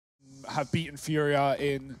have beaten FURIA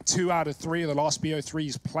in 2 out of 3 of the last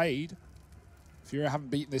BO3s played. FURIA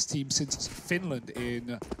haven't beaten this team since Finland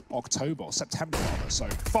in October, or September rather. So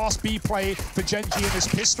fast B play for Gen.G in this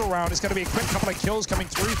pistol round. It's going to be a quick couple of kills coming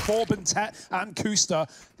through for Bentet and kscerato.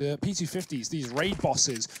 The P250s, these raid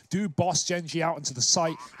bosses, do boss Gen.G out into the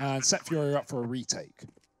site and set FURIA up for a retake.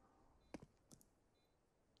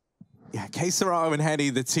 Yeah, kscerato and Henny,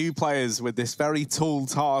 the 2 players with this very tall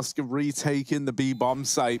task of retaking the B-bomb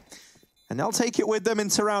site. And they'll take it with them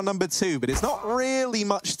into round number 2, but it's not really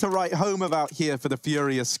much to write home about here for the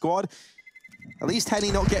FURIA squad. At least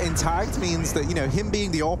Henny not getting tagged means that, you know, him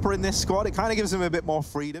being the AWPer in this squad, it kind of gives him a bit more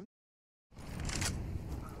freedom.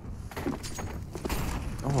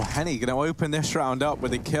 Oh, Henny going to open this round up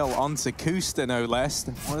with a kill onto kscerato, no less.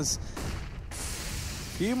 There was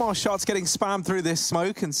a few more shots getting spammed through this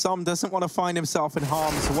smoke, and Som doesn't want to find himself in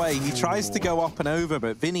harm's way. He tries to go up and over,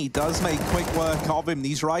 but Vinny does make quick work of him.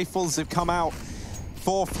 These rifles have come out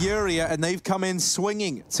for FURIA, and they've come in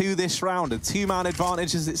swinging to this round. A 2-man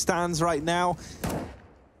advantage as it stands right now.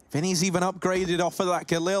 Vinny's even upgraded off of that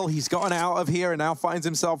Galil. He's gotten out of here and now finds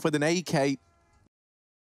himself with an AK.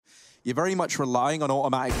 You're very much relying on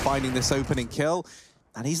autimatic finding this opening kill,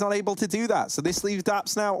 and he's not able to do that. So this leaves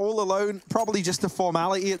daps now all alone. Probably just a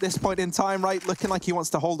formality at this point in time, right? Looking like he wants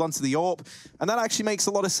to hold on to the AWP. And that actually makes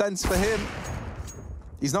a lot of sense for him.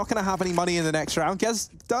 He's not going to have any money in the next round. Gez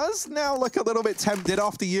does now look a little bit tempted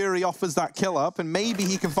after Yuri offers that kill up, and maybe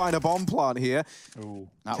he can find a bomb plant here. Ooh,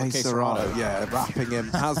 kscerato, yeah, wrapping him.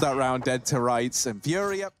 Has that round dead to rights. And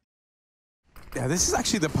FURIA. Yeah, this is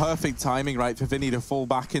actually the perfect timing, right, for Vinny to fall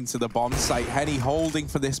back into the bomb site. Henny holding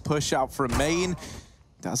for this push out from main.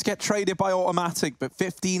 Does get traded by autimatic, but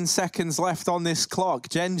 15 seconds left on this clock.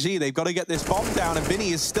 Gen.G, they've got to get this bomb down, and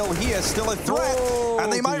Vinny is still here, still a threat. Whoa,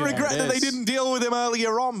 and they might regret that they didn't deal with him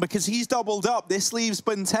earlier on, because he's doubled up. This leaves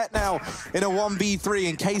Bentet now in a 1v3,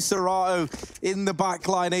 and kscerato in the back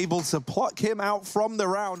line able to pluck him out from the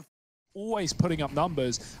round. Always putting up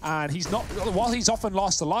numbers, and he's not, while he's often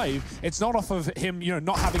last alive, it's not off of him, you know,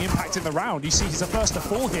 not having impact in the round. You see he's the first to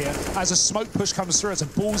fall here as a smoke push comes through. It's a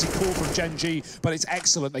ballsy call from Gen.G, but it's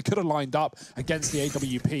excellent. They could have lined up against the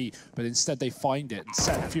AWP, but instead they find it and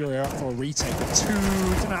set FURIA up for a retake. The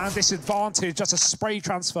 2-man disadvantage, just a spray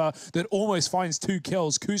transfer that almost finds 2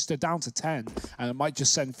 kills. kscerato down to 10, and it might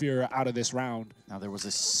just send FURIA out of this round. Now there was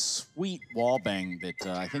a sweet wall bang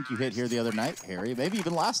that I think you hit here the other night, Harry, maybe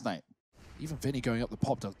even last night. Even Vinny going up the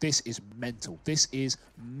pop dog. This is mental. This is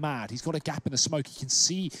mad. He's got a gap in the smoke. He can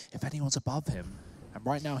see if anyone's above him. And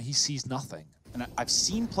right now, he sees nothing. And I've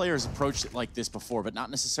seen players approach it like this before, but not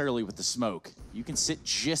necessarily with the smoke. You can sit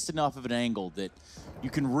just enough of an angle that you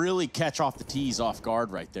can really catch off the T's off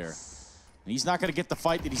guard right there. And he's not going to get the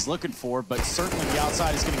fight that he's looking for, but certainly the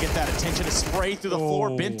outside is going to get that attention. A spray through the floor.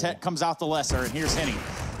 Bentet comes out the lesser, and here's Henny.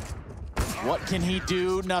 What can he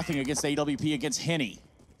do? Nothing against AWP against Henny.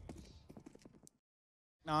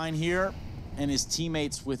 9 here, and his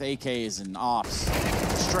teammates with AKs and ops.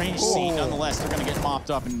 Strange scene nonetheless. They're going to get mopped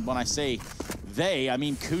up, and when I say they, I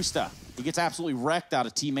mean kscerato. He gets absolutely wrecked out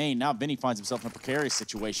of team A. Now Vinny finds himself in a precarious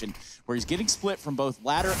situation where he's getting split from both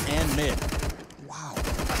ladder and mid. Wow.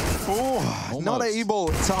 Not able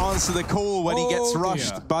to answer the call when he gets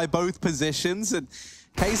rushed by both positions. And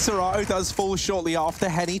kscerato does fall shortly after.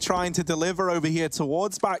 Henny trying to deliver over here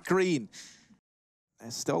towards back green. They're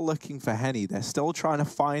still looking for Henny. They're still trying to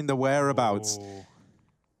find the whereabouts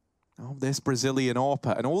of this Brazilian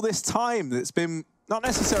AWPer. And all this time that's been not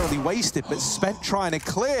necessarily wasted, but spent trying to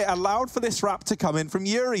clear, allowed for this wrap to come in from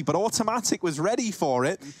Yuri, but autimatic was ready for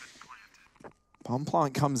it. Bomb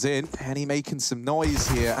plant comes in, Henny making some noise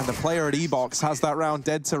here, and the player at E-Box has that round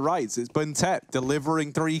dead to rights. It's Bentet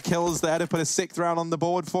delivering 3 kills there to put a 6th round on the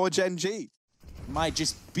board for Gen.G. Might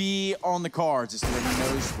just be on the cards as to when he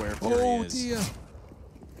knows where FURIA is. Dear.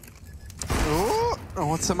 Oh,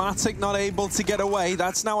 autimatic not able to get away.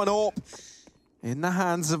 That's now an AWP in the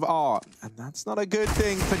hands of Art. And that's not a good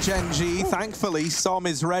thing for Gen.G. Thankfully, Som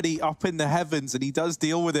is ready up in the heavens, and he does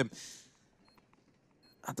deal with him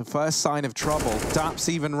at the first sign of trouble. Daps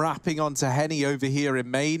even wrapping onto Henny over here in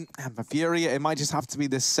main. And for FURIA, it might just have to be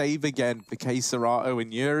this save again for kscerato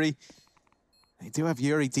and Yuri. They do have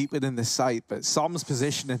Yuri deep within the site, but Som's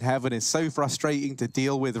position in heaven is so frustrating to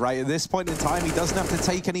deal with, right? At this point in time, he doesn't have to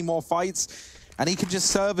take any more fights, and he can just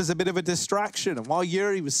serve as a bit of a distraction. And while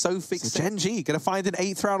Yuri was so fixed, Gen.G gonna find an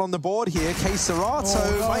 8th round on the board here.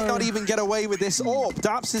 kscerato might not even get away with this AWP.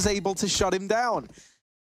 Daps is able to shut him down.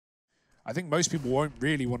 I think most people won't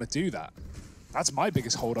really want to do that. That's my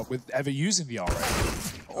biggest hold-up with ever using the RA.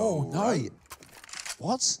 Oh, no. Right.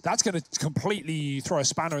 What? That's going to completely throw a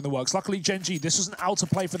spanner in the works. Luckily, Gen.G, this was an outer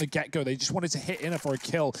play from the get-go. They just wanted to hit inner for a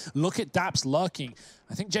kill. Look at daps lurking.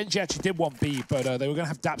 I think Gen.G actually did want B, but they were going to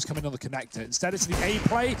have daps come in on the connector. Instead, it's the A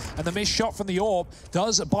play, and the missed shot from the AWP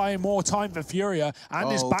does buy more time for FURIA.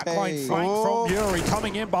 And his backline flank from Yuri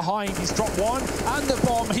coming in behind. He's dropped one, and the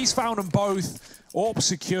bomb. He's found them both. AWP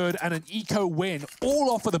secured, and an eco win, all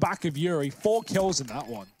off of the back of Yuri. 4 kills in that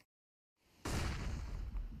one.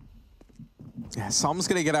 Yeah, Som's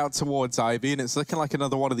going to get out towards Ivy, and it's looking like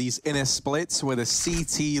another one of these inner splits with a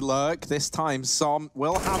CT lurk. This time, Som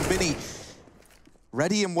will have Vinny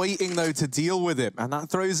ready and waiting, though, to deal with it. And that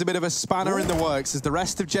throws a bit of a spanner in the works as the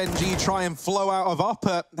rest of Gen.G try and flow out of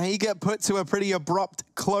upper. They get put to a pretty abrupt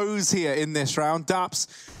close here in this round. daps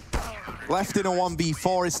left in a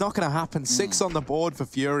 1v4. It's not going to happen. 6 on the board for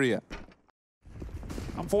FURIA.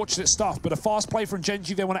 Unfortunate stuff, but a fast play from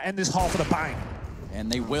Gen.G. They want to end this half with a bang. And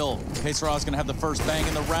they will. kscerato is going to have the first bang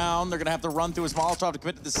in the round. They're going to have to run through his Molotov to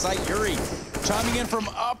commit to the site. Yuri chiming in from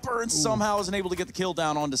upper and somehow isn't able to get the kill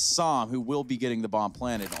down onto Som, who will be getting the bomb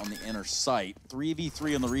planted on the inner site.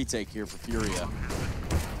 3v3 on the retake here for FURIA.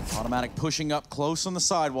 autimatic pushing up close on the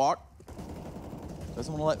sidewalk.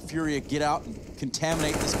 Doesn't want to let FURIA get out and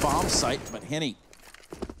contaminate this bomb site, but Henny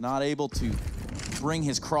not able to bring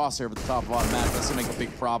his crosshair over the top of autimatic. That's going to make a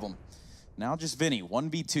big problem. Now just Vinny,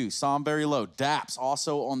 1v2, Som very low. daps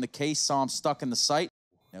also on the case, Som stuck in the site.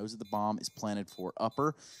 Knows that the bomb is planted for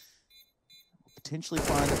upper. Potentially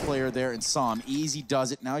find a player there, and Som easy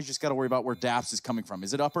does it. Now he's just got to worry about where daps is coming from.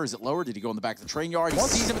 Is it upper? Is it lower? Did he go in the back of the train yard? He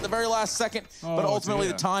sees him at the very last second, but ultimately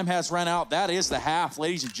the time has run out. That is the half,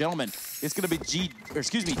 ladies and gentlemen. It's going to be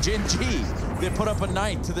Gen.G that put up a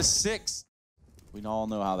 9 to the 6. We all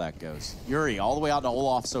know how that goes. Yuri all the way out to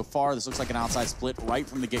Olaf so far. This looks like an outside split right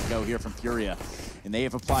from the get-go here from FURIA. And they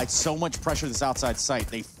have applied so much pressure to this outside site.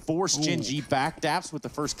 They forced Gen.G back. daps with the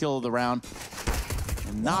first kill of the round.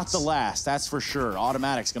 And not the last, that's for sure.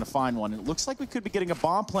 autimatic's going to find one. It looks like we could be getting a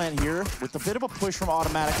bomb plant here with a bit of a push from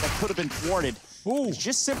autimatic that could have been thwarted. It's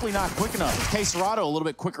just simply not quick enough. It's kscerato a little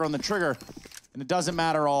bit quicker on the trigger. And it doesn't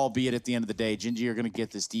matter, albeit at the end of the day, Gen.G are going to get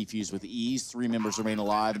this defused with ease. 3 members remain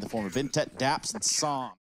alive in the form of Vintet, daps, and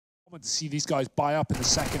Som. I want to see these guys buy up in the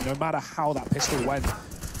second, no matter how that pistol went.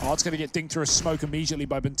 It's going to get dinged through a smoke immediately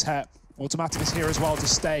by Vintet. autimatic is here as well to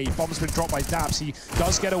stay. Bomb's been dropped by daps. He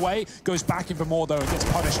does get away, goes back in for more though, and gets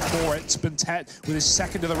punished for it. Vintet with his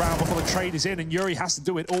second of the round before the trade is in, and Yuri has to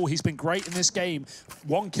do it all. He's been great in this game.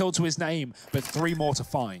 1 kill to his name, but 3 more to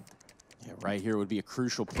find. Yeah, right here would be a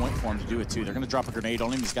crucial point for him to do it too. They're going to drop a grenade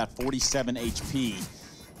on him. He's got 47 HP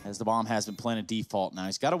as the bomb has been planted default. Now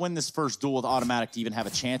he's got to win this first duel with autimatic to even have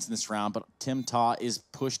a chance in this round, but Timtaw is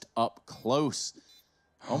pushed up close.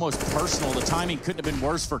 Almost personal. The timing couldn't have been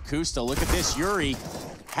worse for Kusta. Look at this. Yuri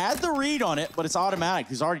had the read on it, but it's autimatic,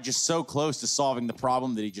 who's already just so close to solving the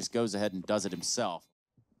problem that he just goes ahead and does it himself.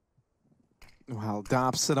 Well,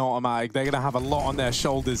 daps and autimatic, they're going to have a lot on their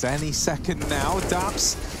shoulders any second now.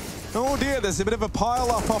 daps, oh dear, there's a bit of a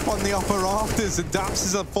pile-up on the upper rafters, and daps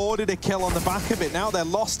has afforded a kill on the back of it. Now they're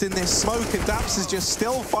lost in this smoke, and daps is just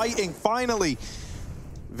still fighting, finally.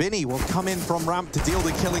 Vinny will come in from ramp to deal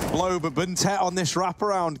the killing blow, but Vintet on this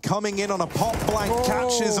wraparound coming in on a pop blank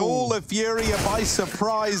catches all of FURIA by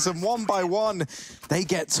surprise, and 1 by 1 they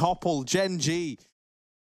get toppled. Gen.G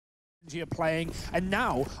Gen.G are playing, and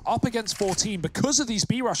now up against 14 because of these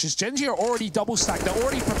B rushes. Gen.G are already double stacked, they're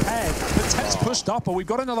already prepared. Vintet's pushed up, but we've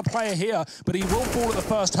got another player here, but he will fall at the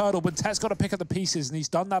first hurdle. Vintet's got to pick up the pieces, and he's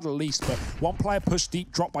done that at least. But 1 player pushed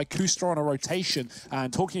deep, dropped by Kusta on a rotation.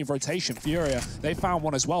 And talking of rotation, FURIA, they found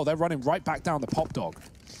one as well. They're running right back down the pop dog.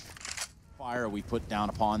 Fire we put down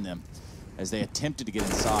upon them as they attempted to get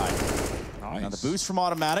inside. Nice. Now the boost from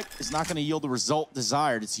autimatic is not going to yield the result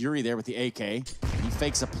desired. It's Yuri there with the AK. He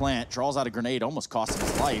fakes a plant, draws out a grenade, almost cost him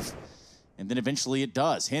his life. And then eventually it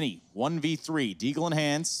does. Henny, 1v3, Deagle in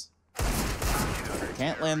hands.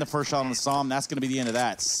 Can't land the first shot on the Som. That's going to be the end of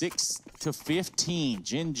that. 6 to 15.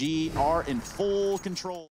 Gen.G are in full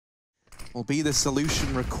control. will be the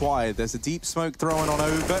solution required. There's a deep smoke thrown on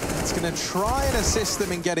over. It's going to try and assist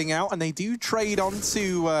them in getting out, and they do trade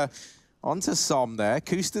onto Som there.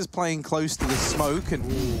 Kusta's playing close to the smoke, and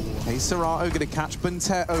kscerato going to catch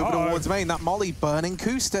Vintet over towards main. That molly burning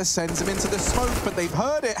Kusta sends him into the smoke, but they've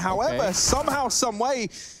heard it. However, somehow, some way,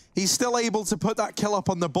 he's still able to put that kill up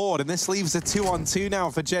on the board, and this leaves a 2-on-2 now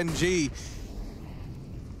for Gen.G.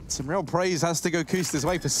 Some real praise has to go Kusta's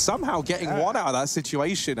way for somehow getting one out of that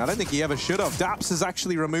situation. I don't think he ever should have. daps has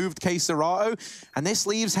actually removed kscerato, and this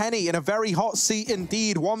leaves Henny in a very hot seat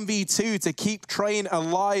indeed. 1v2 to keep Train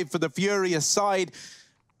alive for the FURIA side.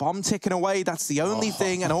 Bomb ticking away, that's the only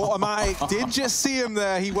thing, and autimatic did just see him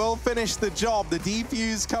there. He will finish the job. The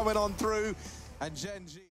defuse coming on through, and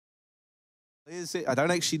Gen.G. Is it? I don't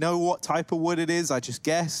actually know what type of wood it is, I just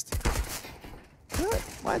guessed.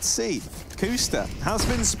 Let's see. kscerato has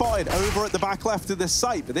been spotted over at the back left of the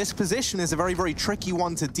site, but this position is a very, very tricky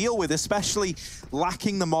one to deal with, especially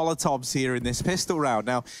lacking the Molotovs here in this pistol round.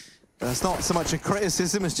 Now, that's not so much a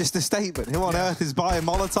criticism as just a statement. Who on earth is buying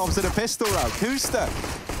Molotovs in a pistol round?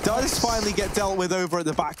 kscerato does finally get dealt with over at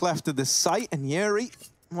the back left of the site, and Yuri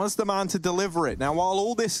was the man to deliver it. Now, while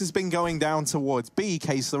all this has been going down towards B,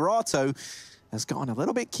 kscerato has gotten a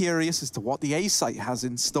little bit curious as to what the A site has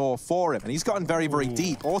in store for him. And he's gotten very, very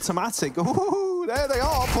deep. autimatic, ooh, there they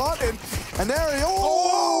are, planting. And there he,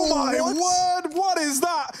 oh my word, what is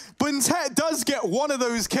that? buntet does get one of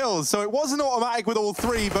those kills. So it wasn't autimatic with all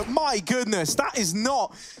three, but my goodness, that is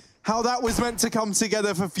not how that was meant to come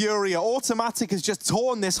together for FURIA. autimatic has just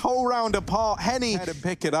torn this whole round apart. Henny had to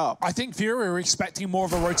pick it up. I think FURIA are expecting more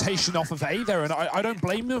of a rotation off of A there, and I don't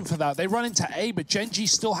blame them for that. They run into A, but Gen.G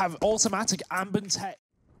still have autimatic and buntet.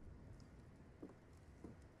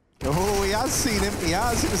 Oh, he has seen him. He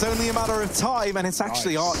has. It was only a matter of time, and it's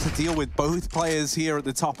actually hard to deal with both players here at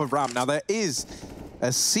the top of ramp. Now, there is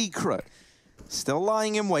a secret still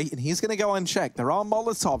lying in wait, and he's going to go unchecked. There are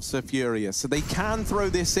Molotovs for FURIA, so they can throw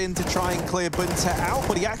this in to try and clear buntet out,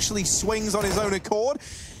 but he actually swings on his own accord,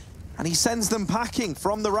 and he sends them packing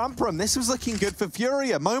from the ramp room. This was looking good for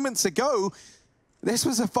FURIA. Moments ago, this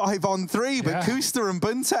was a 5-on-3, but kscerato and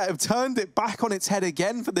buntet have turned it back on its head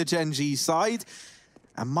again for the Gen.G side.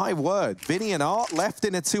 And my word, Vinny and Art left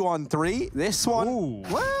in a 2-on-3. This one,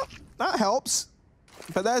 well, that helps.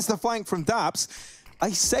 But there's the flank from daps.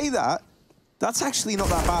 I say that, that's actually not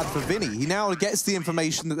that bad for Vinny. He now gets the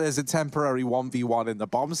information that there's a temporary 1v1 in the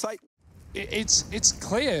bomb site. It's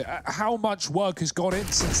clear how much work has gone in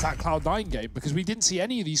since that Cloud9 game, because we didn't see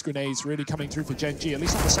any of these grenades really coming through for Gen.G, at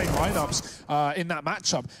least not the same lineups in that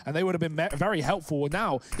matchup, and they would have been very helpful.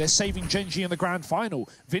 Now they're saving Gen.G in the grand final.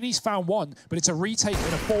 Vinny's found one, but it's a retake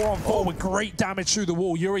in a 4-on-4 with great damage through the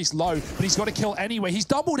wall. Yuri's low, but he's got to kill anyway. He's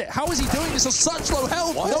doubled it. How is he doing this on such low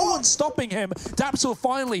health? No one's stopping him. daps will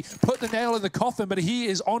finally put the nail in the coffin, but he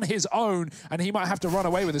is on his own, and he might have to run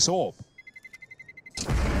away with this orb.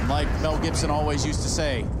 Like Mel Gibson always used to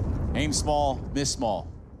say, aim small, miss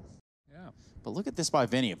small. Yeah. But look at this by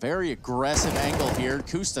Vinny. A very aggressive angle here.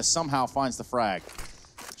 kscerato somehow finds the frag.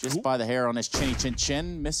 Just by the hair on his chinny chin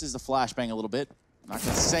chin. Misses the flashbang a little bit. I'm not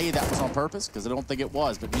going to say that was on purpose, because I don't think it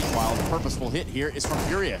was. But meanwhile, the purposeful hit here is from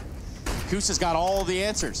FURIA. kscerato got all the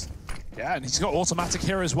answers. Yeah, and he's got autimatic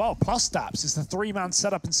here as well, plus daps. It's the 3-man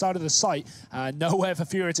setup inside of the site. Nowhere for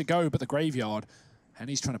FURIA to go but the graveyard. And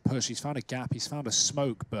he's trying to push. He's found a gap. He's found a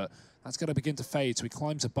smoke, but that's going to begin to fade. So he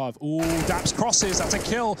climbs above. Ooh, daps crosses. That's a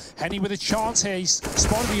kill. Henny with a chance here. He's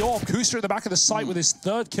spotted the orb. kscerato at the back of the site with his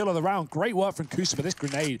 3rd kill of the round. Great work from kscerato, but this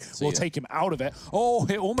grenade will take him out of it. Oh,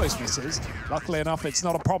 it almost misses. Luckily enough, it's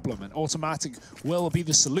not a problem, and autimatic will be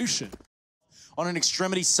the solution. On an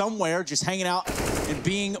extremity somewhere, just hanging out and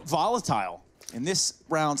being volatile. And this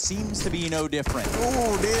round seems to be no different.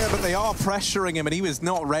 Oh dear, but they are pressuring him, and he was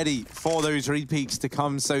not ready for those repeats to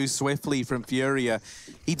come so swiftly from FURIA.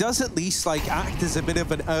 He does at least like act as a bit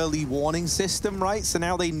of an early warning system, right? So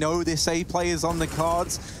now they know this A play is on the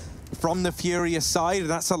cards from the FURIA side, and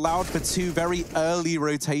that's allowed for 2 very early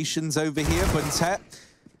rotations over here. buntet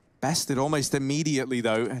bested almost immediately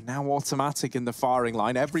though, and now autimatic in the firing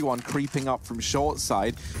line. Everyone creeping up from short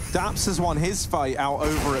side. daps has won his fight out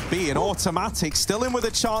over at B, and autimatic still in with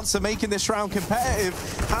a chance of making this round competitive.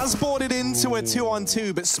 Has boarded into a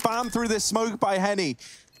 2-on-2, but spammed through this smoke by Henny.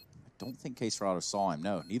 I don't think kscerato saw him.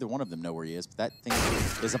 No, neither one of them know where he is, but that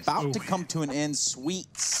thing is about to come to an end.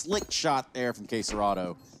 Sweet, slick shot there from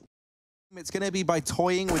kscerato. It's going to be by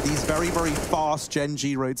toying with these very, very fast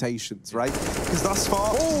Gen.G rotations, right? Because thus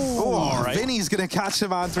far, Vinny's going to catch a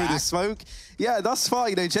man through the smoke. Yeah, thus far,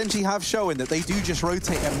 you know, Gen.G have shown that they do just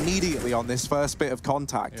rotate immediately on this first bit of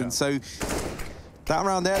contact. And so that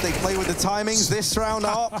round there, they play with the timings. This round,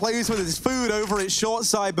 Art plays with his food over its short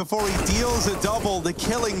side before he deals a double, the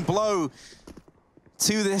killing blow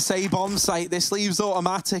to this A-bomb site. This leaves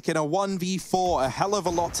autimatic in a 1v4, a hell of a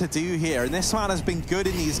lot to do here. And this man has been good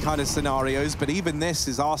in these kind of scenarios, but even this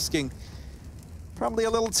is asking probably a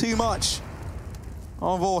little too much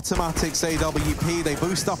of autimatic's AWP. They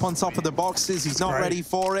boost up on top of the boxes. He's not ready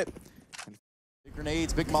for it. Big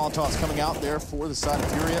grenades, big Molotovs coming out there for the side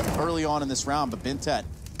of FURIA early on in this round, but buntet,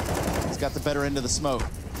 he's got the better end of the smoke.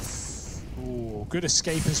 Ooh, good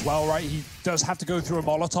escape as well, right? He does have to go through a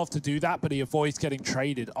Molotov to do that, but he avoids getting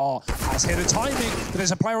traded. Has hit a timing, but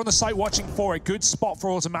there's a player on the site watching for it. Good spot for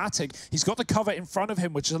autimatic. He's got the cover in front of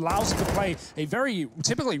him, which allows him to play a very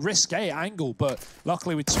typically risque angle, but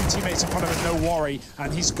luckily with 2 teammates in front of him, no worry,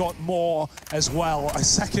 and he's got more as well. A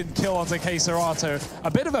second kill onto kscerato.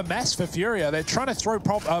 A bit of a mess for FURIA. They're trying to throw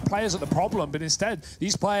players at the problem, but instead,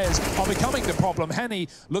 these players are becoming the problem. Henny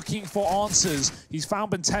looking for answers. He's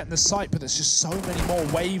found Bentet in the site, but there's just so many more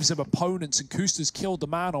waves of opponents, and Kusta's killed the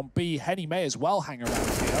man on B. Henny may as well hang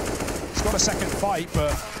around here. He's got a second fight,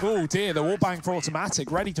 but oh dear, the wallbang for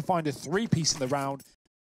autimatic, ready to find a 3-piece in the round.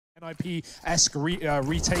 NIP-esque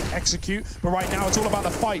retake, execute, but right now it's all about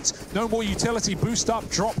the fights. No more utility, boost up,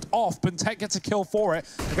 dropped off. Bentet gets a kill for it.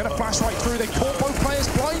 They're going to flash right through. They caught both players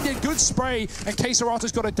blinded. Good spray, and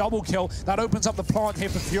kscerato's got a double kill. That opens up the plant here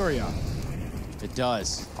for FURIA. It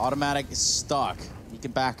does. Autimatic is stuck. He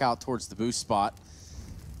can back out towards the boost spot.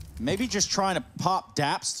 Maybe just trying to pop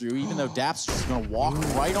daps through, even though daps is just going to walk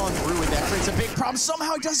right on through, and that creates a big problem.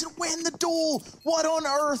 Somehow he doesn't win the duel. What on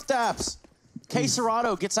earth, daps?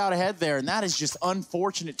 kscerato gets out ahead there, and that is just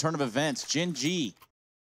unfortunate turn of events. Gen.G.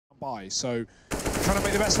 So trying to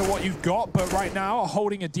make the best of what you've got, but right now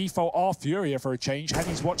holding a default are FURIA for a change.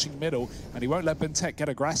 Henny's watching middle, and he won't let Bentet get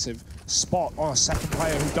aggressive. Spot on a second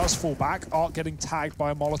player who does fall back. Art getting tagged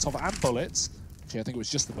by a Molotov and bullets. Actually, I think it was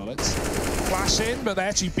just the bullets. Flash in, but they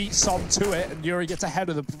actually beat Som to it, and Yuri gets ahead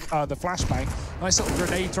of the flashbang. Nice little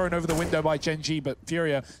grenade thrown over the window by Gen.G, but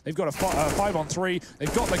FURIA, they've got a 5-on-3.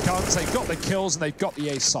 They've got the guns, they've got the kills, and they've got the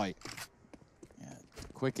ace site. Yeah,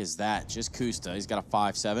 quick as that. Just Kusta. He's got a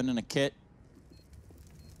 5-7 and a kit.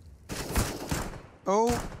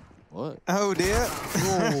 Oh. What? Oh, dear.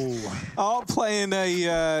 Oh. Art playing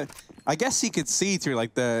a... I guess he could see through,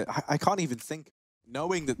 like, the... I can't even think.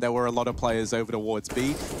 Knowing that there were a lot of players over towards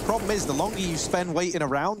B. Problem is, the longer you spend waiting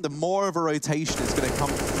around, the more of a rotation is going to come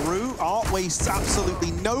through. Art wastes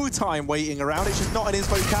absolutely no time waiting around. It's just not in his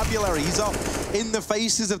vocabulary. He's up in the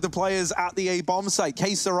faces of the players at the A bomb site.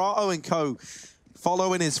 kscerato and co.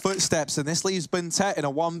 following his footsteps, and this leaves Bentet in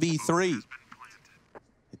a 1v3.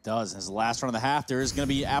 It does. As the last run of the half, there is going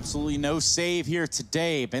to be absolutely no save here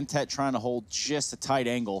today. Bentet trying to hold just a tight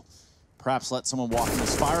angle. Perhaps let someone walk in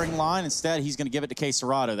his firing line. Instead, he's going to give it to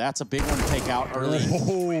kscerato. That's a big one to take out early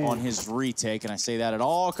on his retake. And I say that it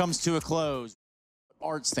all comes to a close.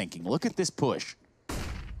 Art's thinking, look at this push.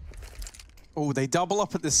 Oh, they double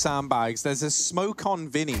up at the sandbags. There's a smoke on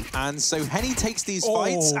Vinny, and so Henny takes these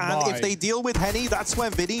fights, and if they deal with Henny, that's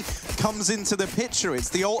when Vinny comes into the picture. It's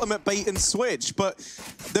the ultimate bait and switch, but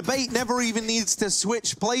the bait never even needs to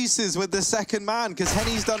switch places with the second man, because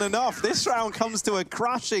Henny's done enough. This round comes to a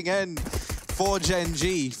crashing end for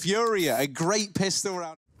Gen.G. FURIA, a great pistol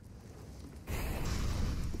round.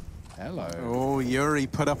 Hello. Oh, Yuri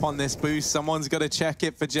put up on this boost. Someone's got to check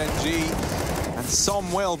it for Gen.G. And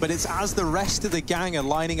some will, but it's as the rest of the gang are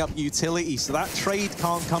lining up utility, so that trade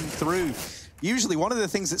can't come through. Usually, one of the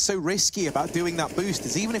things that's so risky about doing that boost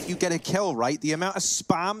is even if you get a kill, right, the amount of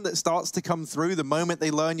spam that starts to come through the moment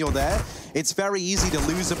they learn you're there, it's very easy to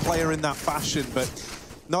lose a player in that fashion, but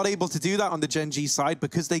not able to do that on the Gen.G side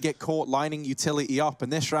because they get caught lining utility up,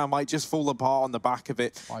 and this round might just fall apart on the back of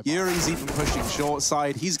it. Yuri's even pushing short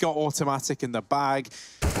side. He's got autimatic in the bag,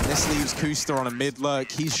 and this leaves Kusta on a mid lurk.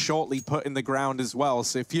 He's shortly put in the ground as well.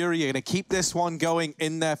 So FURIA are going to keep this one going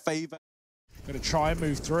in their favor. Going to try and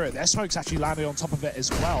move through it. Their smoke's actually landed on top of it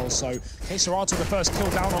as well. So kscerato, the first kill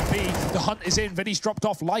down on B. The hunt is in. Vinny's dropped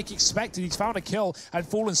off like expected. He's found a kill and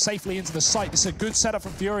fallen safely into the site. This is a good setup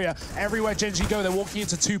from FURIA. Everywhere Gen.G go, they're walking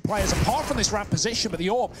into 2 players. Apart from this ramp position, but the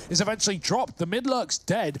AWP is eventually dropped. The mid lurk's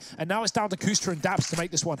dead, and now it's down to Kusta and daps to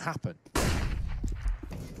make this one happen.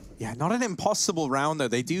 Yeah, not an impossible round, though.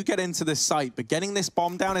 They do get into this site, but getting this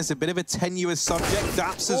bomb down is a bit of a tenuous subject.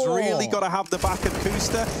 daps has really got to have the back of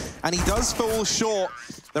Kusta, and he does fall short.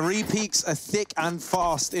 The repeats are thick and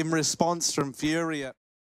fast in response from FURIA.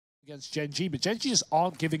 Against Gen.G, but Gen.G just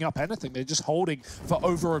aren't giving up anything. They're just holding for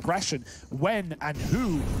over-aggression. When and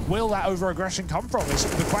who will that over-aggression come from is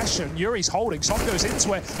the question. Yuri's holding, Som goes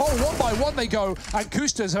into it. Oh, 1 by 1 they go, and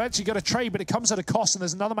Kusta's eventually going to trade, but it comes at a cost, and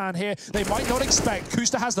there's another man here they might not expect.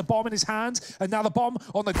 Kusta has the bomb in his hands, and now the bomb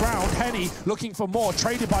on the ground. Henny looking for more,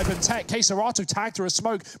 traded by Bentet. kscerato tagged through a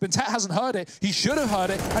smoke. Bentet hasn't heard it. He should have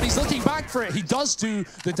heard it, and he's looking back for it. He does do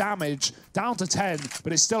the damage, down to 10,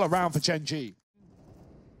 but it's still around for Gen.G.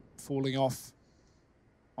 Falling off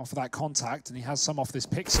of that contact, and he has some off this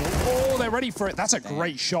pixel. Oh, they're ready for it. That's a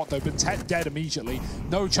great shot, though. Bentet dead immediately.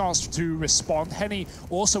 No chance to respond. Henny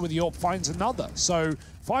also with the AWP finds another. So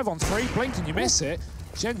 5-on-3, blink and you miss it.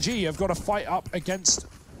 Gen.G have got to fight up against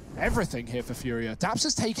everything here for Furia. daps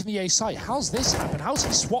has taken the A site. How's this happen? How's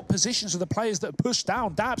he swapped positions with the players that push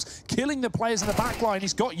down? daps killing the players in the back line.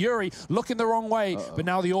 He's got Yuri looking the wrong way, but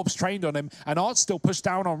now the Orb's trained on him, and Art's still pushed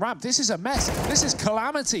down on ramp. This is a mess. This is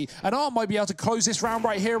calamity, and Art might be able to close this round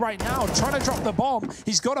right here, right now. Trying to drop the bomb.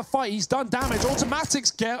 He's got to fight. He's done damage.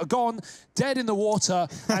 Automatic's gone, dead in the water,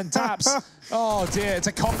 and daps, oh dear, it's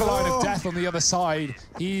a conga line of death on the other side.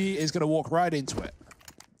 He is going to walk right into it.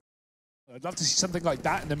 I'd love to see something like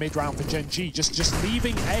that in the mid-round for Gen.G. Just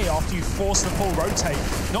leaving A after you force the full rotate.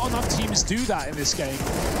 Not enough teams do that in this game.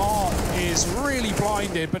 Art is really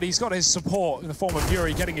blinded, but he's got his support in the form of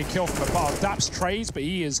Fury getting a kill from above. daps trades, but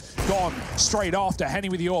he is gone straight after. Henny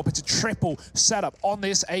with the AWP. It's a triple setup on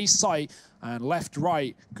this A site. And left,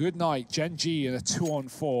 right, good night. Gen.G in a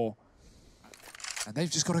 2-on-4. And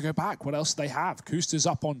they've just got to go back. What else do they have? Kusta's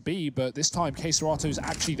up on B, but this time kscerato's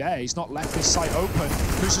actually there. He's not left this site open.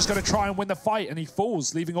 Kusta's going to try and win the fight, and he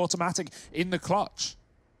falls, leaving autimatic in the clutch.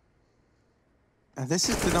 And this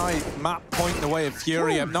is the map pointing the way of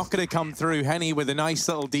FURIA. I'm not going to come through. Henny with a nice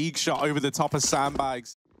little deeg shot over the top of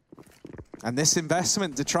sandbags. And this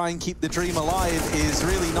investment to try and keep the dream alive is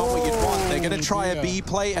really not what you'd want. They're going to try a B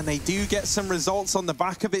play, and they do get some results on the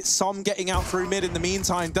back of it. Som getting out through mid in the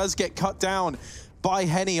meantime does get cut down by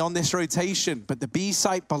Henny on this rotation, but the B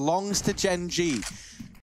site belongs to Gen.G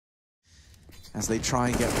as they try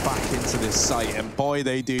and get back into this site, and boy,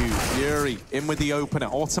 they do. Yuri in with the opener.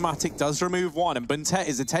 autimatic does remove one, and Buntet,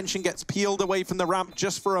 his attention gets peeled away from the ramp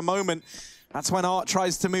just for a moment. That's when Art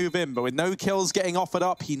tries to move in, but with no kills getting offered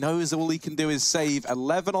up, he knows all he can do is save.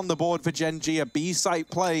 11 on the board for Gen.G. A B-site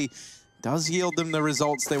play does yield them the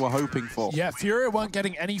results they were hoping for. Yeah, FURIA weren't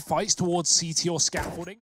getting any fights towards CT or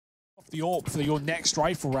scaffolding off the AWP for your next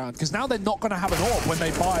rifle round, because now they're not going to have an AWP when they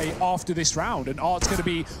buy after this round, and Art's going to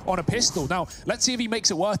be on a pistol. Now, let's see if he makes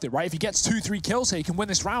it worth it, right? If he gets 2-3 kills here, he can win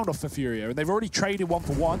this round off for FURIA, and they've already traded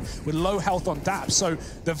 1-for-1 with low health on daps, so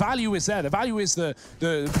the value is there. The value is the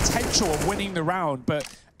potential of winning the round, but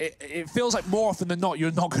it feels like more often than not,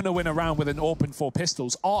 you're not going to win a round with an AWP and 4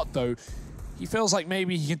 pistols. Art, though, he feels like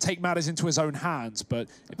maybe he can take matters into his own hands, but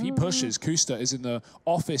if he pushes, Kusta is in the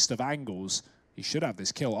offest of angles. He should have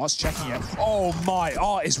this kill. Art's checking it. Oh my,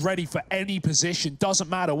 Art is ready for any position. Doesn't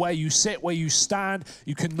matter where you sit, where you stand,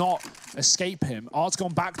 you cannot escape him. Art's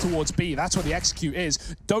gone back towards B. That's where the execute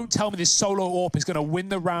is. Don't tell me this solo AWP is going to win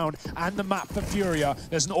the round and the map for FURIA.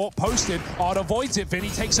 There's an AWP posted. Art avoids it. Vinny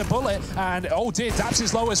takes a bullet, and oh dear, daps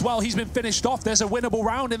is low as well. He's been finished off. There's a winnable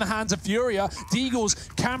round in the hands of FURIA.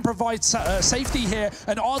 Deagles can provide safety here,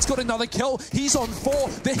 and Art's got another kill. He's on 4.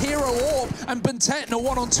 The hero AWP, and Buntet in a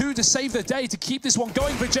 1-on-2 to save the day, to keep this one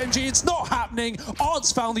going for Gen.G. It's not happening.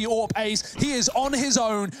 Art's found the AWP ace. He is on his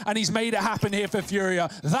own, and he's made it happen here for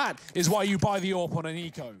FURIA. That is why you buy the AWP on an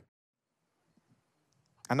eco.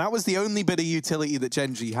 And that was the only bit of utility that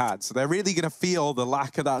Gen.G had. So they're really going to feel the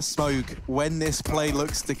lack of that smoke when this play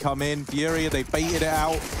looks to come in. FURIA, they baited it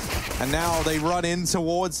out, and now they run in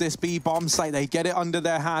towards this B bomb site. They get it under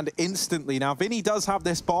their hand instantly. Now, Vinny does have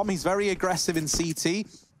this bomb. He's very aggressive in CT.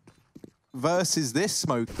 Versus this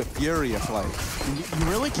smoke that FURIA play. You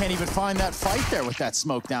really can't even find that fight there with that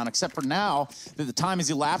smoke down, except for now that the time has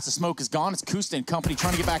elapsed, the smoke is gone. It's Kusta and company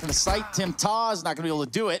trying to get back in the site. Tim Ta is not going to be able to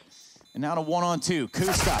do it. And now to 1-on-2.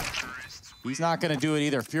 Kusta, he's not going to do it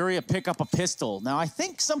either. FURIA pick up a pistol. Now, I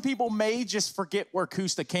think some people may just forget where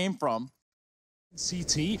Kusta came from.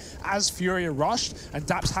 CT as FURIA rushed, and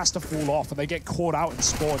daps has to fall off, and they get caught out and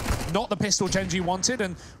spawn. Not the pistol Gen.G wanted,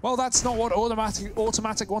 and well, that's not what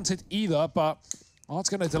autimatic wanted either, but Art's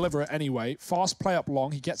going to deliver it anyway. Fast play up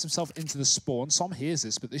long, he gets himself into the spawn. Som hears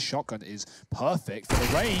this, but this shotgun is perfect for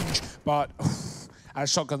the range, but as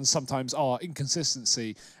shotguns sometimes are,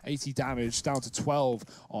 inconsistency. 80 damage down to 12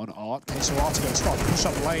 on Art. kscerato going to start to push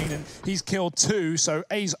up lane, and he's killed 2, so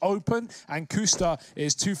A's open, and Kusta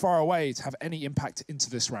is too far away to have any impact into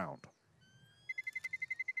this round.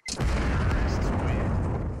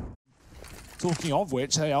 Talking of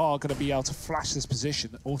which, they are going to be able to flash this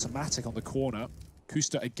position. autimatic on the corner.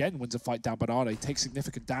 Kusta again wins a fight down Banana. He takes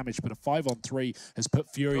significant damage, but a 5-on-3 has put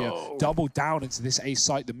FURIA double down into this A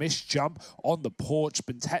site. The missed jump on the porch.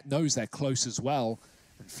 Buntet knows they're close as well.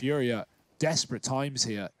 And FURIA, desperate times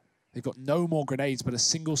here. They've got no more grenades, but a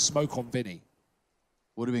single smoke on Vinny.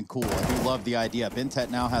 Would have been cool. I do love the idea. Buntet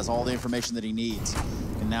now has all the information that he needs.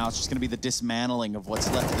 And now it's just going to be the dismantling of what's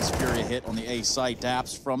left of this FURIA hit on the A site.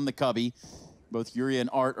 Daps from the cubby. Both Yuri and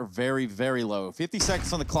Art are very, very low. 50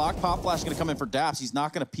 seconds on the clock. Pop Flash is going to come in for daps. He's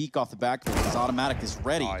not going to peek off the back of it. His autimatic is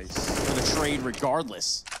ready for the trade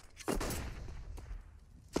regardless.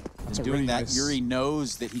 And doing that, Yuri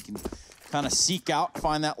knows that he can kind of seek out,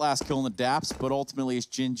 find that last kill in the daps, but ultimately it's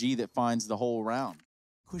Gen.G that finds the whole round.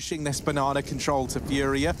 Pushing this banana control to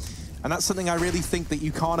FURIA, and that's something I really think that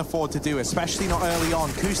you can't afford to do, especially not early on.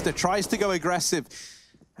 kscerato tries to go aggressive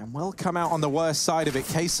and will come out on the worst side of it.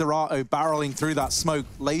 kscerato barreling through that smoke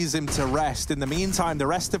lays him to rest. In the meantime, the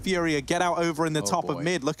rest of FURIA get out over in the top of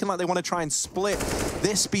mid, looking like they want to try and split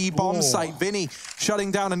this B bomb site. Vinny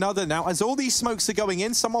shutting down another. Now, as all these smokes are going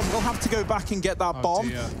in, someone will have to go back and get that bomb.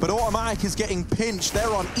 Dear. But autimatic is getting pinched. They're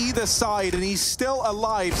on either side, and he's still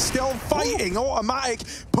alive, still fighting.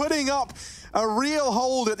 autimatic putting up a real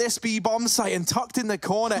hold at this B bomb site, and tucked in the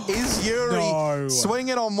corner is Yuri. No.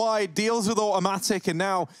 Swinging on wide, deals with autimatic, and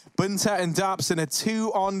now buntet and daps in a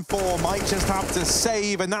 2-on-4 might just have to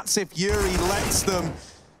save, and that's if Yuri lets them.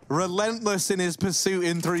 Relentless in his pursuit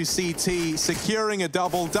in through CT, securing a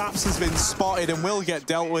double. Daps has been spotted and will get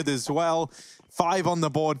dealt with as well. 5 on the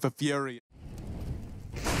board for FURIA.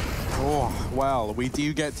 Oh, well, we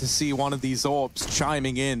do get to see one of these orbs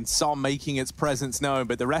chiming in, some making its presence known,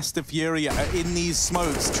 but the rest of FURIA are in these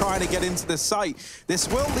smokes, trying to get into the site. This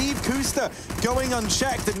will leave kscerato going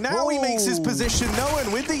unchecked, and now he makes his position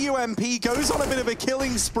known with the UMP, goes on a bit of a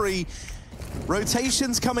killing spree.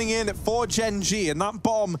 Rotations coming in for Gen.G, and that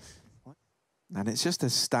bomb, and it's just a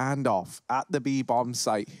standoff at the B bomb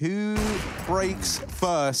site. Who breaks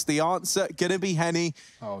first? The answer gonna be Henny.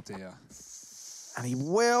 Oh dear. And he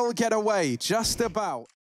will get away, just about.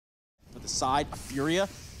 For the side of FURIA,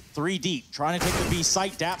 3 deep, trying to take the B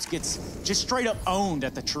site. Daps gets just straight up owned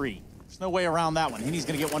at the tree. There's no way around that one. Henny's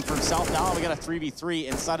gonna get one for himself. Now we got a 3v3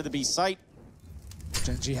 inside of the B site.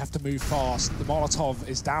 Gen.G have to move fast. The Molotov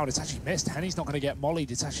is down. It's actually missed. Henny's not going to get mollied.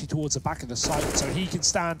 It's actually towards the back of the site, so he can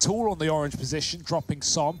stand tall on the orange position, dropping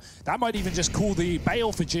some. That might even just call the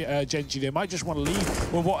bail for Gen.G. They might just want to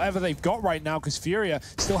leave with whatever they've got right now, because FURIA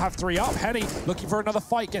still have 3 up. Henny looking for another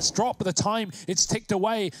fight, gets dropped, but the time it's ticked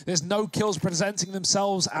away. There's no kills presenting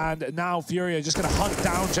themselves, and now FURIA just going to hunt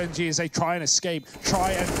down Gen.G as they try and escape,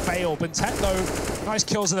 try and fail. Buntet, though, nice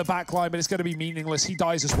kills in the back line, but it's going to be meaningless. He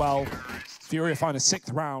dies as well. FURIA find a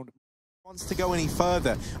 6th round. Wants to go any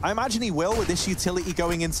further. I imagine he will with this utility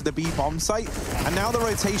going into the B bomb site. And now the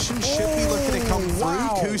rotation should be looking to come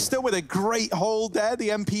through. kscerato with a great hold there. The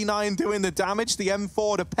MP9 doing the damage. The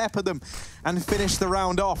M4 to pepper them and finish the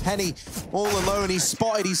round off. Henny all alone. He's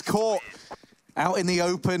spotted. He's caught out in the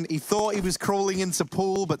open. He thought he was crawling into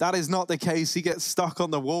pool, but that is not the case. He gets stuck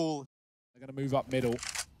on the wall. They're going to move up middle.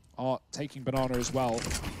 Art taking banana as well.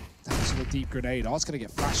 Thanks to the deep grenade. Art's going to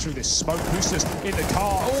get flashed through this smoke. kscera's in the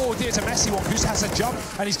car. Oh, dear, it's a messy one. kscerato has a jump,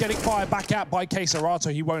 and he's getting fired back at by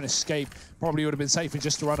kscerato. He won't escape. Probably would have been safer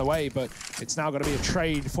just to run away, but it's now going to be a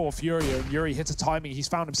trade for FURIA. And Yuri hits a timing. He's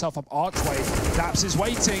found himself up archway. Daps is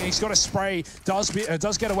waiting. He's got a spray. Does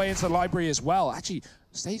get away into the library as well. Actually,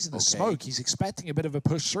 stays in the smoke. He's expecting a bit of a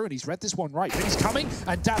push through, and he's read this one right. Then he's coming,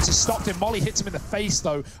 and Daps has stopped him. Molly hits him in the face,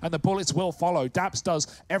 though, and the bullets will follow. Daps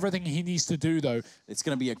does everything he needs to do, though. It's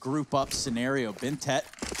going to be a group-up scenario. Buntet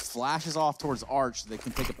flashes off towards Arch so they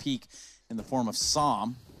can take a peek in the form of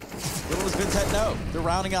Som. Little does Buntet know. They're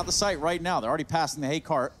rounding out the site right now. They're already passing the hay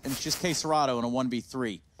cart, and it's just kscerato in a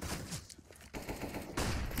 1v3.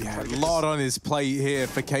 Yeah, a lot on his plate here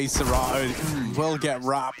for kscerato. Will get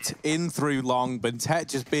wrapped in through long. Buntet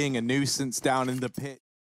just being a nuisance down in the pit.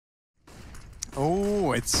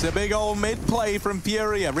 Oh, it's a big old mid play from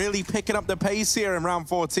FURIA. Really picking up the pace here in round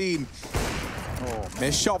 14.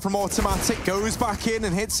 Missed shot from autimatic, goes back in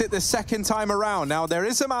and hits it the 2nd time around. Now, there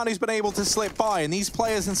is a man who's been able to slip by, and these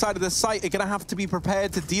players inside of the site are going to have to be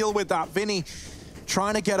prepared to deal with that. Vinny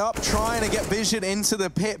trying to get up, trying to get vision into the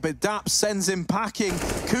pit, but daps sends him packing.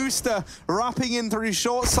 kscerato wrapping in through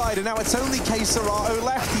short side, and now it's only kscerato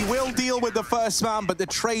left. He will deal with the first man, but the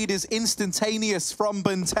trade is instantaneous from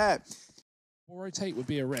Buntet. Rotate would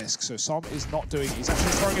be a risk, so Som is not doing it. He's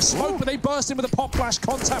actually throwing a smoke, but they burst in with a pop flash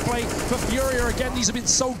contact play for FURIA again. These have been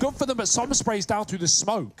so good for them, but Som sprays down through the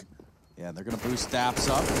smoke. Yeah, they're going to boost daps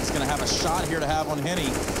up. He's going to have a shot here to have on Henny.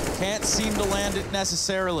 Can't seem to land it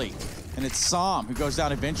necessarily. And it's Som who goes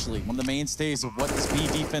down eventually, one of the mainstays of what this B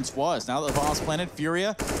defense was. Now that the bomb's planted,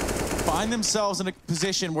 FURIA find themselves in a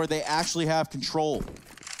position where they actually have control.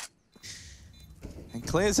 And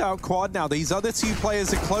clears out quad now. These other 2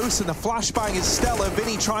 players are close, and the flashbang is stellar.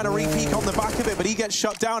 Vinny trying to re-peek on the back of it, but he gets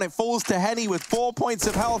shut down. It falls to Henny with 4 points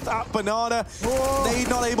of health at banana. They're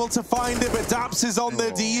not able to find it, but Daps is on the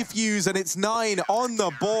defuse, and it's 9 on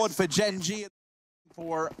the board for Gen.G.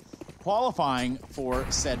 For qualifying for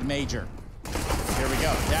said major. Here we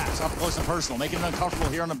go. Daps up close and personal, making it uncomfortable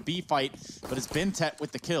here on a B fight, but it's Buntet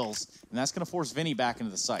with the kills, and that's going to force Vinny back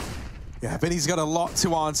into the site. Yeah, Vinny's got a lot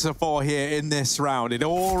to answer for here in this round. It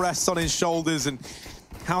all rests on his shoulders and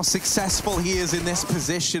how successful he is in this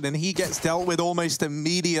position, and he gets dealt with almost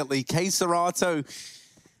immediately. kscerato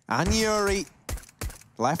and Yuri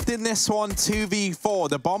left in this one, 2v4.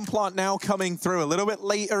 The bomb plant now coming through a little bit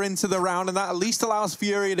later into the round, and that at least allows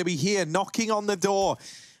FURIA to be here, knocking on the door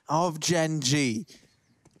of Gen.G.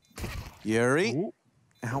 Yuri. Ooh.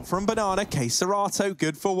 Out from Banana, kscerato,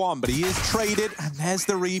 good for one, but he is traded, and there's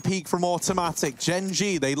the repeat from autimatic.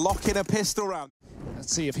 Gen.G, they lock in a pistol round.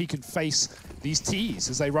 Let's see if he can face these T's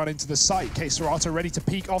as they run into the site. kscerato ready to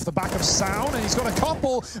peek off the back of Sound, and he's got a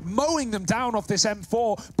couple mowing them down off this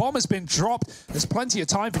M4. Bomb has been dropped. There's plenty of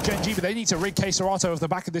time for Gen.G, but they need to rig kscerato off the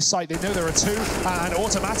back of this site. They know there are two, and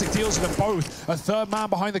autimatic deals with them both. A third man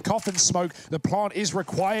behind the coffin smoke. The plant is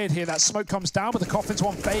required here. That smoke comes down, but the coffin's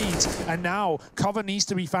one fades, and now cover needs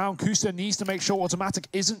to be found. kscerato needs to make sure autimatic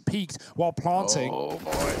isn't peeked while planting. Oh,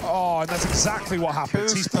 boy. Oh, and that's exactly what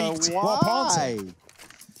happens. He's peeked while planting.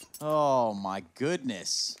 Oh my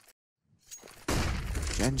goodness.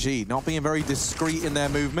 Gen.G not being very discreet in their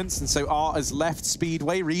movements, and so Art has left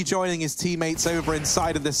Speedway, rejoining his teammates over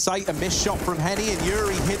inside of the site. A missed shot from Henny, and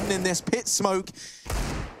Yuri hidden in this pit smoke.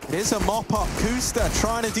 It is a mop-up. kscerato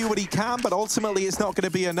trying to do what he can, but ultimately it's not going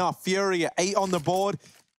to be enough. FURIA 8 on the board.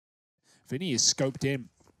 Vinny is scoped in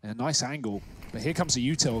a nice angle. But here comes the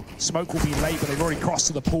util. Smoke will be late, but they've already crossed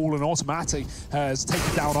to the pool, and autimatic has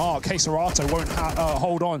taken down Art. kscerato won't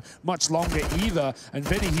hold on much longer either. And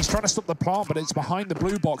Vinny, he's trying to stop the plant, but it's behind the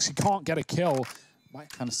blue box. He can't get a kill. Might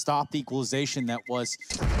kind of stop the equalization that was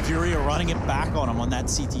FURIA running it back on him on that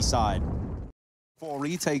CT side. 4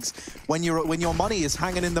 retakes when your money is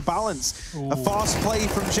hanging in the balance. Ooh. A fast play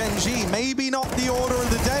from Gen.G, maybe not the order of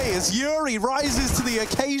the day as Yuri rises to the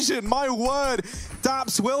occasion. My word,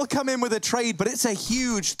 daps will come in with a trade, but it's a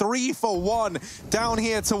huge 3-for-1 down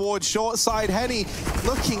here towards short side. Henny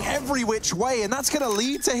looking every which way, and that's going to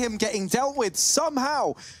lead to him getting dealt with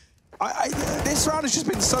somehow. This round has just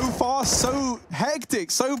been so fast, so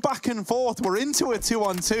hectic, so back and forth. We're into a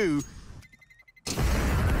 2-on-2.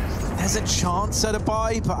 There's a chance at a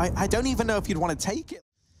buy, but I don't even know if you'd want to take it.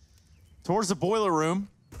 Towards the boiler room,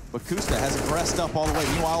 but kscerato has it pressed up all the way.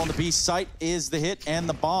 Meanwhile, on the B site is the hit and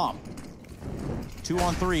the bomb.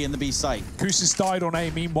 2-on-3 in the B site. kscera's died on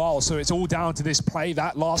A meanwhile, so it's all down to this play.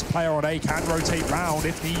 That last player on A can rotate round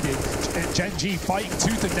if needed. Gen.G fighting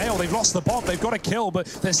tooth and nail. They've lost the bomb. They've got a kill, but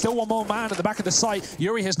there's still one more man at the back of the site.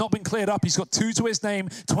 Yuri has not been cleared up. He's got 2 to his name,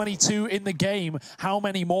 22 in the game. How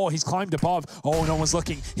many more? He's climbed above. Oh, no one's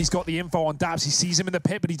looking. He's got the info on daps. He sees him in the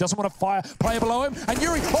pit, but he doesn't want to fire. Player below him, and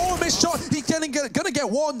Yuri, oh, a missed shot. He's gonna get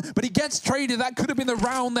one, but he gets traded. That could have been the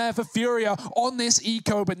round there for FURIA on this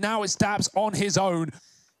eco, but now it's daps on his own.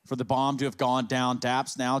 For the bomb to have gone down,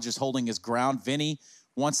 daps now just holding his ground. Vinny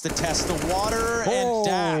wants to test the water, and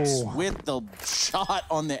daps with the shot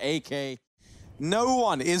on the AK. No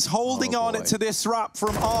one is holding on to this wrap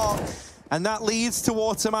from Art, and that leads to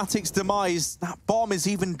autimatic's demise. That bomb is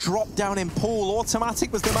even dropped down in pool.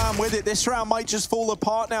 autimatic was the man with it. This round might just fall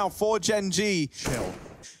apart now for Gen.G. Chill.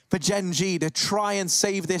 For Gen.G to try and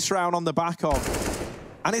save this round on the back of.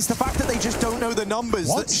 And it's the fact that they just don't know the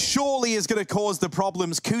numbers that surely is going to cause the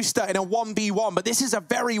problems. kscerato in a 1v1, but this is a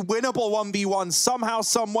very winnable 1v1. Somehow,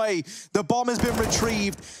 some way, the bomb has been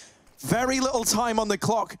retrieved. Very little time on the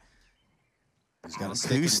clock. He's got a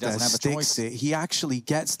stick, he doesn't have a choice. He actually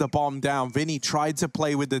gets the bomb down. Vinny tried to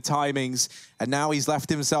play with the timings, and now he's left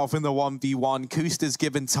himself in the 1v1. kscera's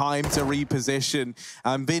given time to reposition.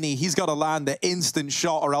 And Vinny, he's got to land the instant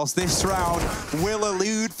shot, or else this round will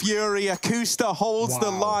elude FURIA. kscera holds the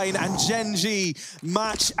line, and Gen.G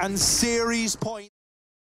match and series point.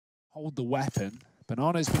 Hold the weapon.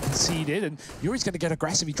 Banana's been conceded, and Yuri's going to get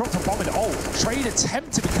aggressive. He dropped a bomb in. Trade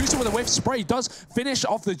attempted. kscera with a whiff spray does finish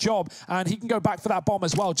off the job, and he can go back for that bomb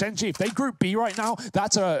as well. Gen.G, if they group B right now,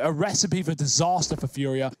 that's a recipe for disaster for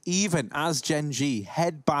FURIA. Even as Gen.G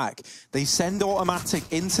head back, they send autimatic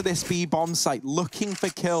into this B bomb site, looking for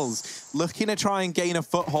kills, looking to try and gain a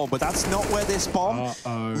foothold, but that's not where this bomb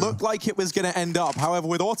looked like it was going to end up. However,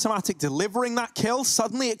 with autimatic delivering that kill,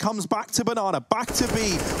 suddenly it comes back to Banana, back to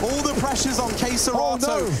B. All the pressure's on kscerato.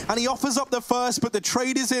 And he offers up the first, but the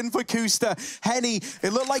trade is in for kscera. Henny,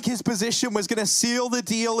 it looked like his position was going to seal the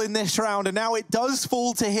deal in this round, and now it does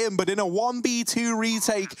fall to him, but in a 1v2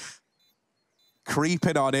 retake,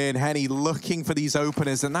 creeping on in, Henny looking for these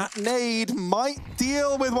openers, and that nade might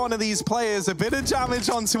deal with one of these players. A bit of damage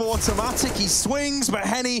onto autimatic. He swings, but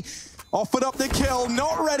Henny offered up the kill,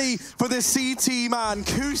 not ready for the CT man.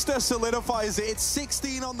 kscera solidifies it. It's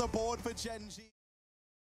 16 on the board for Gen.G.